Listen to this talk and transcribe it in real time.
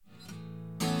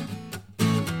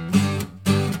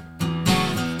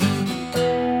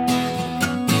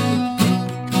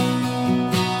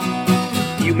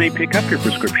may pick up your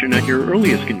prescription at your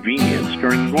earliest convenience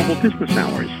during normal business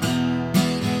hours.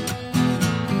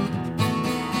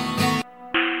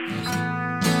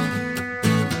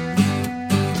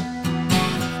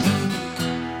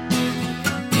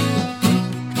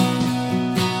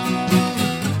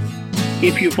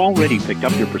 If you've already picked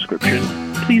up your prescription,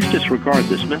 please disregard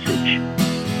this message.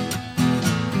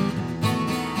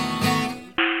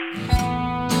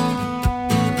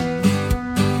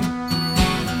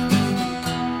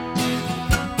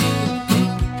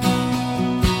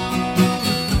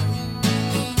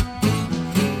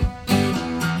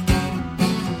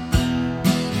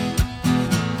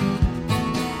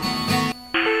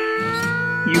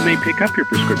 You may pick up your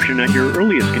prescription at your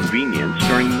earliest convenience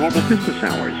during normal business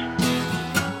hours.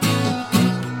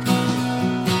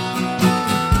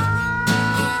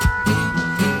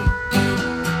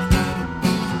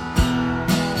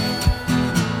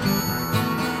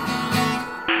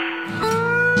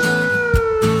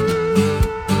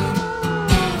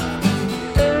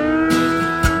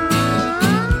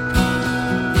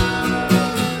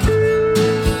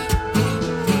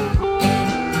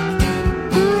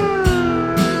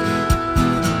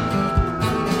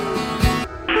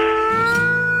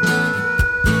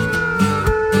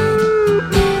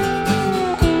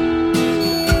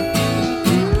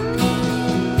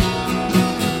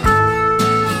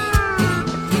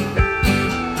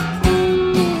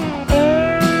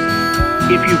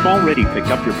 If you've already picked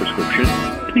up your prescription,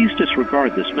 please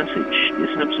disregard this message.